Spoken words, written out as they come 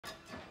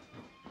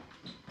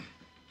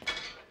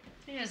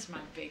Here's my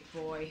big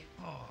boy.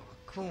 Oh,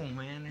 cool,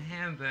 man. A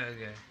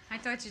hamburger. I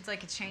thought you'd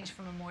like a change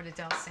from a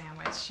mortadella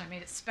sandwich. I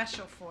made it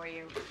special for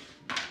you.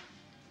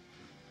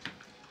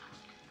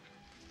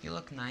 You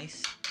look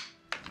nice.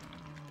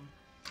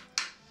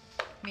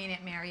 Me and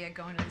Aunt Mary are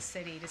going to the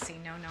city to see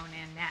No No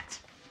Nanette.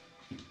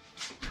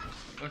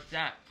 What's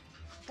that?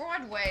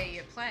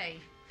 Broadway, a play.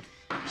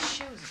 These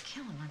shows are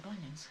killing my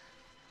bunions.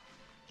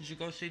 You should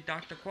go see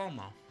Dr.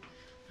 Cuomo.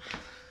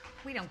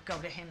 We don't go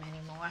to him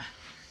anymore.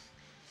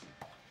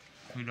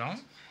 You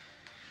don't?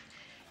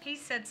 He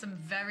said some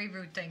very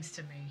rude things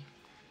to me.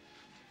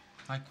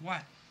 Like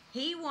what?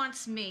 He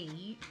wants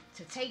me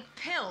to take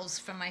pills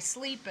for my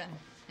sleeping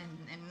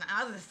and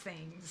other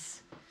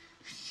things.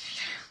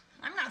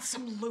 I'm not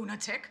some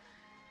lunatic.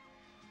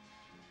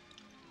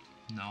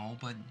 No,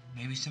 but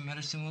maybe some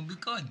medicine will be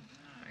good.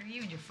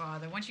 You and your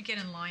father, once you get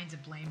in line to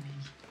blame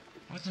me.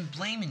 I wasn't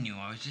blaming you.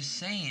 I was just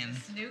saying.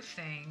 This new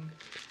thing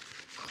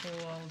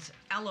called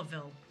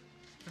Elavil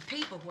for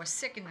people who are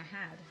sick in the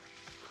head.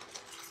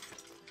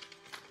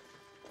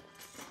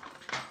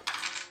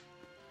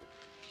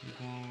 You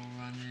go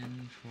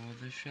running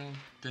for the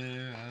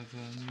shelter of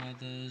a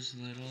mother's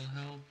little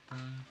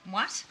helper.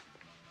 What?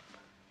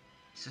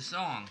 It's a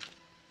song.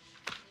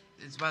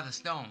 It's by the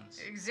Stones.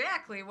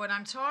 Exactly what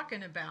I'm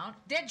talking about.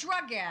 They're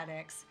drug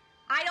addicts.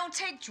 I don't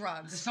take The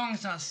drugs.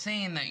 song's not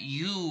saying that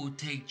you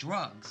take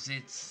drugs.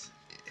 It's...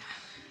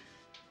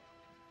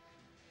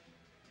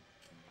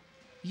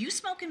 You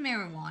smoking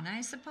marijuana,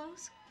 I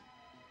suppose?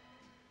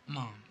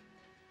 Mom,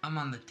 I'm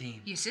on the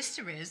team. Your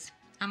sister is.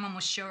 I'm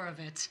almost sure of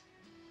it.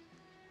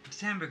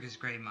 This hamburger's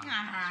great, Mom.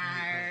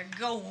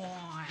 Go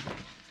on.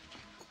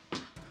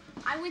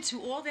 I went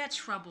to all that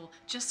trouble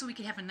just so we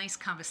could have a nice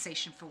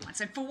conversation for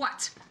once. And for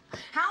what?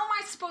 How am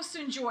I supposed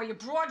to enjoy a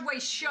Broadway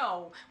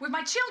show with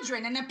my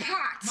children and their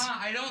pot? Ma,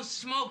 I don't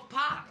smoke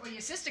pot. Well,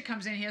 your sister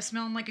comes in here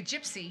smelling like a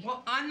gypsy.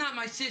 Well, I'm not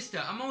my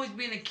sister. I'm always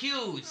being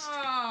accused.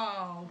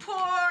 Oh,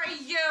 poor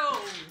you.